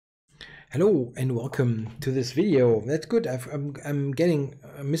Hello and welcome to this video. That's good. I'm getting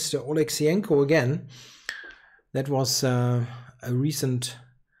Mr. Oleksiyenko again. That was a recent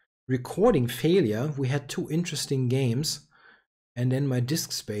recording failure. We had two interesting games and then my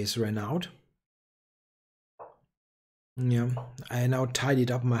disk space ran out. Yeah, I now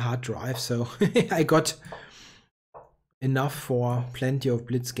tidied up my hard drive, so I got enough for plenty of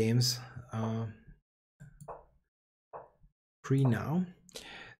Blitz games free now.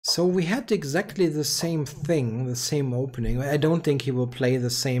 So we had exactly the same thing, the same opening. I don't think he will play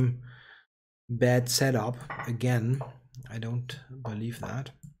the same bad setup again. I don't believe that.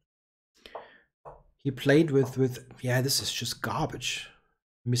 He played with yeah, this is just garbage,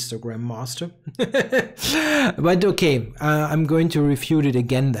 Mr. Grandmaster. But okay, I'm going to refute it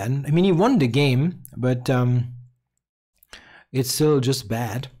again then. I mean, he won the game, but it's still just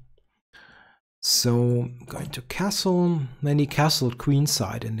bad. So I'm going to castle. Then he castled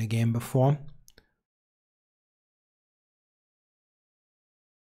queenside in the game before.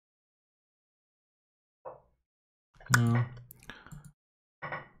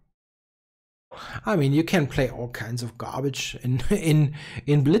 I mean, you can play all kinds of garbage in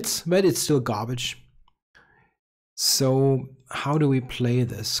Blitz, but it's still garbage. So how do we play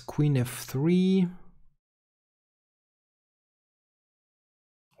this? Queen f3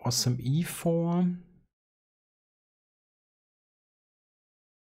 or some e4.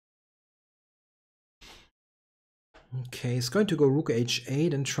 Okay, it's going to go rook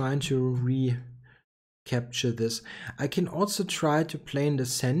h8 and trying to recapture this. I can also try to play in the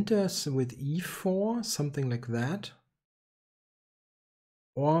center with e4, something like that.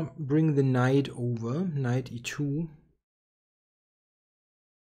 Or bring the knight over, knight e2.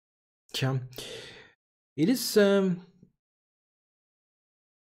 Yeah, it is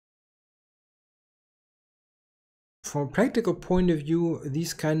from a practical point of view,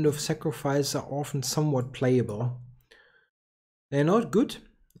 these kind of sacrifices are often somewhat playable. They're not good,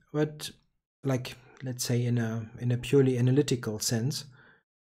 but like, let's say in a purely analytical sense,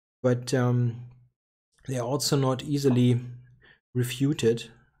 but they're also not easily refuted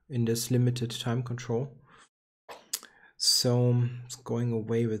in this limited time control. So it's going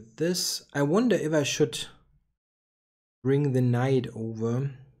away with this. I wonder if I should bring the knight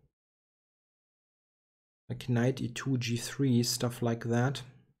over, like knight e2, g3, stuff like that.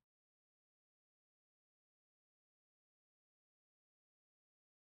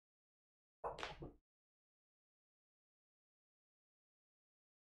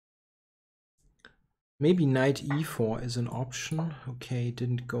 Maybe knight e4 is an option. Okay,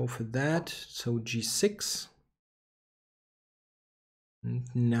 didn't go for that. So g6. And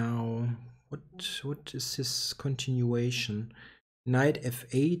now, what is this continuation? Knight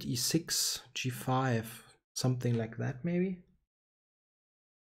f8, e6, g5, something like that maybe?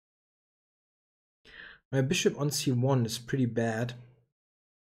 My bishop on c1 is pretty bad.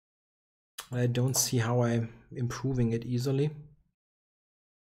 I don't see how I'm improving it easily.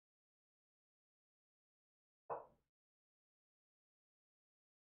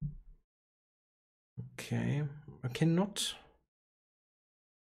 Okay, I cannot.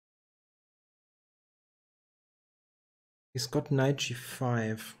 He's got knight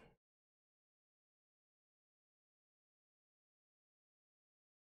g5.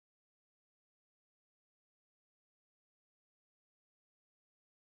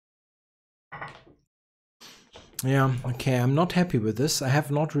 Yeah, okay, I'm not happy with this. I have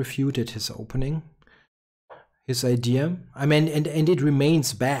not refuted his opening, his idea. I mean, and it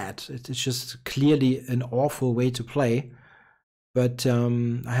remains bad. It's just clearly an awful way to play. But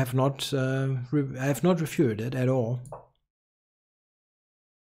I have not refuted it at all.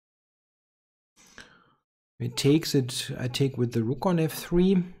 It takes it. I take with the rook on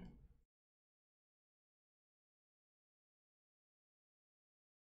f3.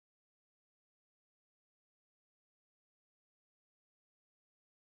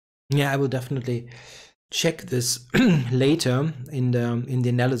 Yeah, I will definitely check this later in the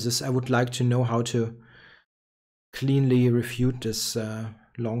analysis. I would like to know how to cleanly refute this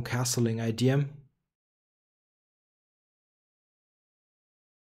long castling idea.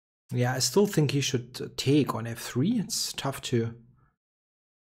 Yeah, I still think he should take on f3. It's tough to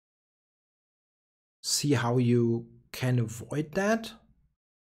see how you can avoid that.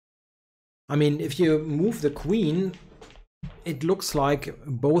 I mean, if you move the queen, it looks like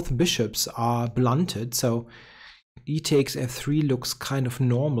both bishops are blunted, so e takes f3 looks kind of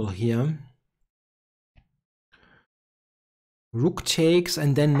normal here. Rook takes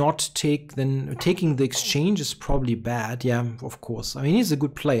and then not take, then taking the exchange is probably bad. Yeah, of course. I mean, he's a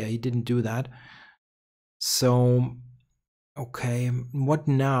good player. He didn't do that. So Okay, what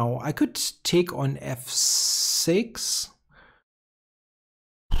now? I could take on f6.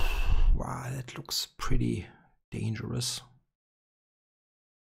 Wow, that looks pretty dangerous.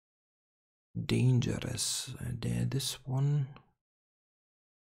 There, this one.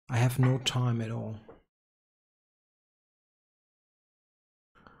 I have no time at all.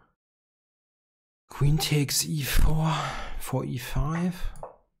 Queen takes e4 for e5.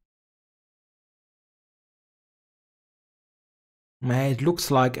 It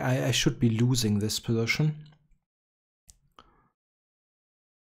looks like I should be losing this position.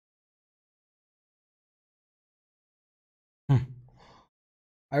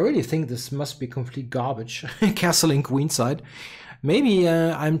 I really think this must be complete garbage. Castling queenside. Maybe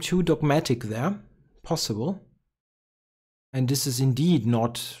I'm too dogmatic there. Possible. And this is indeed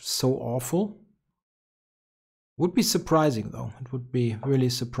not so awful. Would be surprising though. It would be really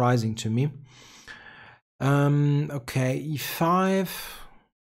surprising to me. Okay, e5.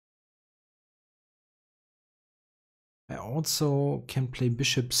 I also can play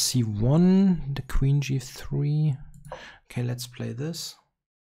bishop c1, the queen g3. Okay, let's play this.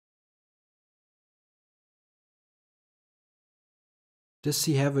 Does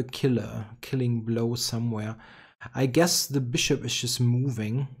he have a killing blow somewhere? I guess the bishop is just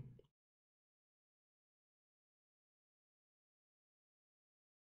moving.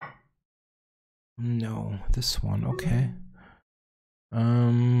 No, this one, okay.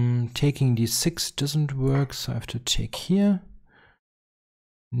 Taking d6 doesn't work, so I have to take here.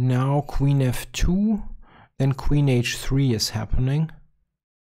 Now queen f2, then queen h3 is happening.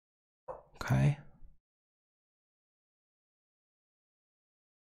 Okay.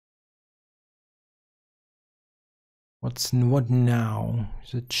 What now?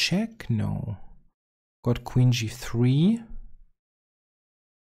 Is it check? No. Got queen g3.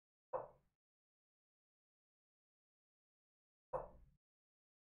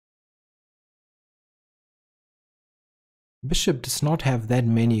 Bishop does not have that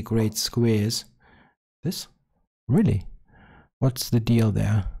many great squares. This? Really? What's the deal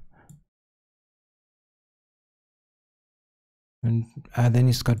there? And then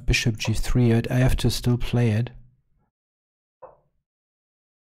he's got bishop g3. I have to still play it.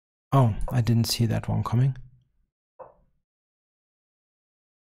 Oh, I didn't see that one coming.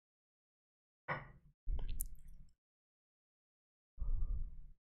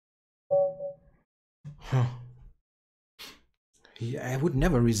 Huh. Yeah, I would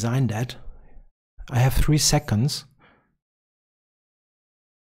never resign that. I have 3 seconds.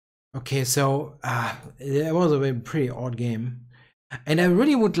 Okay, so it was a pretty odd game. And I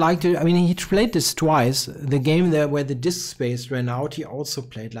really would like to, I mean, he played this twice. The game there where the disk space ran out, he also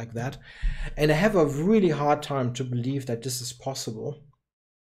played like that. And I have a really hard time to believe that this is possible.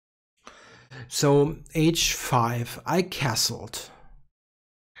 So h5, I castled.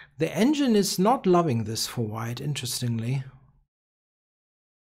 The engine is not loving this for white, interestingly.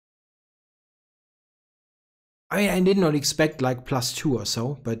 I mean, I did not expect like +2 or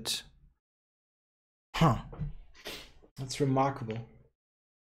so, but huh, that's remarkable.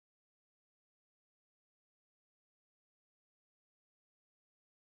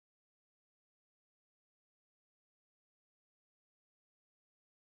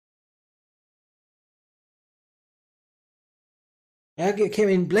 Okay, I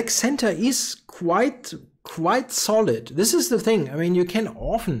mean, black center is quite solid. This is the thing. I mean, you can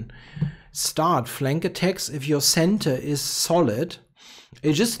often start flank attacks if your center is solid.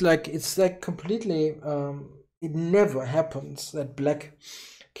 It's like completely. It never happens that black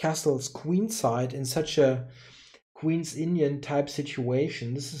castles queenside in such a Queen's Indian type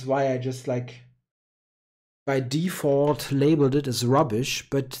situation. This is why I just like by default labeled it as rubbish,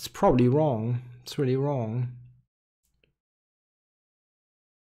 but it's probably wrong. It's really wrong.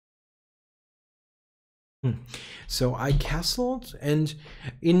 So I castled, and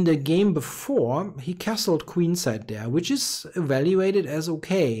in the game before, he castled queenside there, which is evaluated as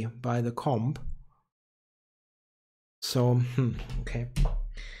okay by the comp. So, okay.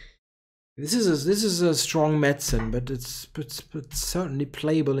 This is a strong medicine, but it's certainly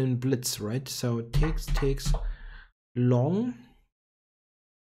playable in Blitz, right? So it takes long,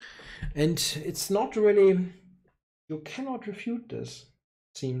 and it's not really. You cannot refute this.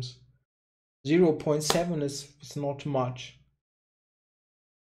 It seems 0.7 is not much.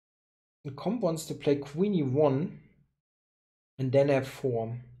 The comp wants to play queen e1 and then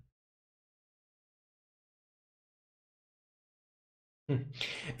f4.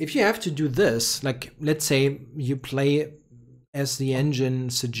 If you have to do this, like let's say you play as the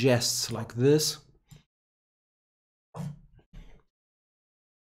engine suggests, like this.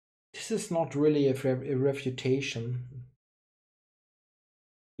 This is not really a refutation.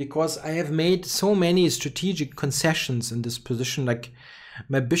 because I have made so many strategic concessions in this position. Like,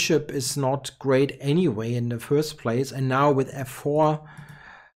 my bishop is not great anyway in the first place, and now with f4,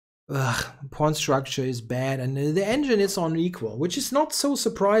 pawn structure is bad, and the engine is unequal, which is not so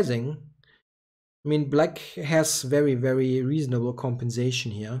surprising. I mean, black has very, very reasonable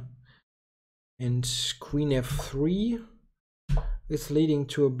compensation here. And queen f3 is leading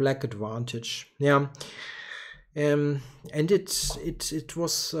to a black advantage. Yeah. And it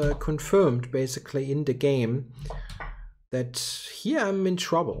was confirmed basically in the game that here I'm in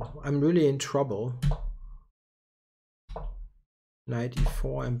trouble. I'm really in trouble. Knight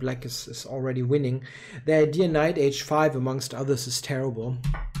e4, and black is already winning. The idea knight h5 amongst others is terrible.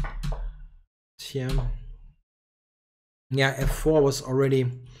 Yeah, f4 was already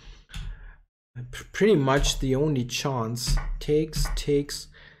pretty much the only chance. Takes,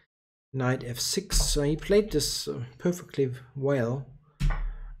 knight f6. So he played this perfectly well.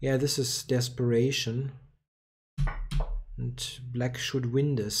 Yeah, this is desperation, and black should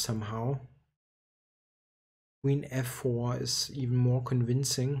win this somehow. Queen f4 is even more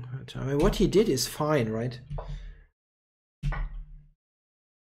convincing. I mean, what he did is fine, right?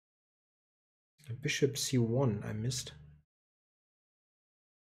 Bishop c1 I missed.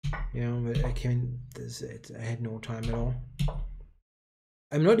 Yeah, but I had no time at all.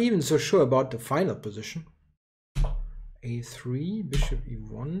 I'm not even so sure about the final position. a3, bishop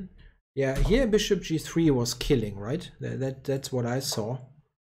e1. Yeah, here bishop g3 was killing, right? That's what I saw.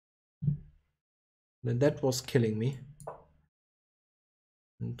 That was killing me.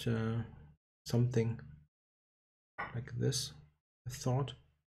 And something like this, I thought.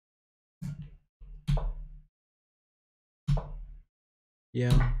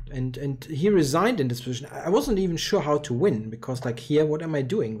 Yeah, and he resigned in this position. I wasn't even sure how to win, because like here, what am I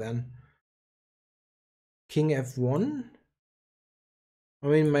doing then? King f1. I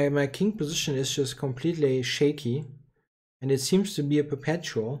mean, my king position is just completely shaky, and it seems to be a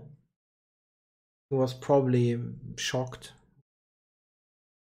perpetual. He was probably shocked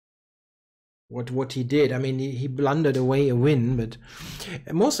what he did. I mean, he blundered away a win, but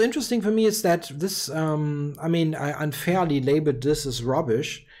most interesting for me is that this, I mean, I unfairly labeled this as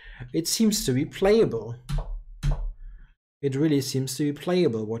rubbish. It seems to be playable. It really seems to be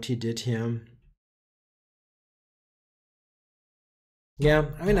playable, what he did here. Yeah,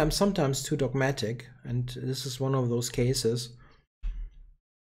 I mean, I'm sometimes too dogmatic, and this is one of those cases.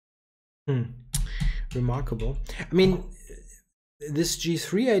 Remarkable. I mean, this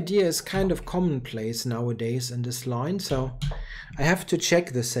g3 idea is kind of commonplace nowadays in this line, so I have to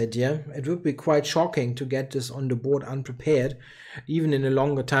check this idea. It would be quite shocking to get this on the board unprepared, even in a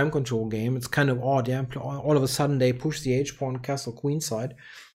longer time control game. It's kind of odd, yeah. All of a sudden they push the h-pawn castle queenside.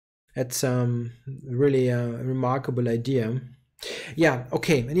 That's really a remarkable idea. Yeah,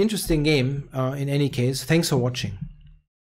 okay, an interesting game in any case. Thanks for watching.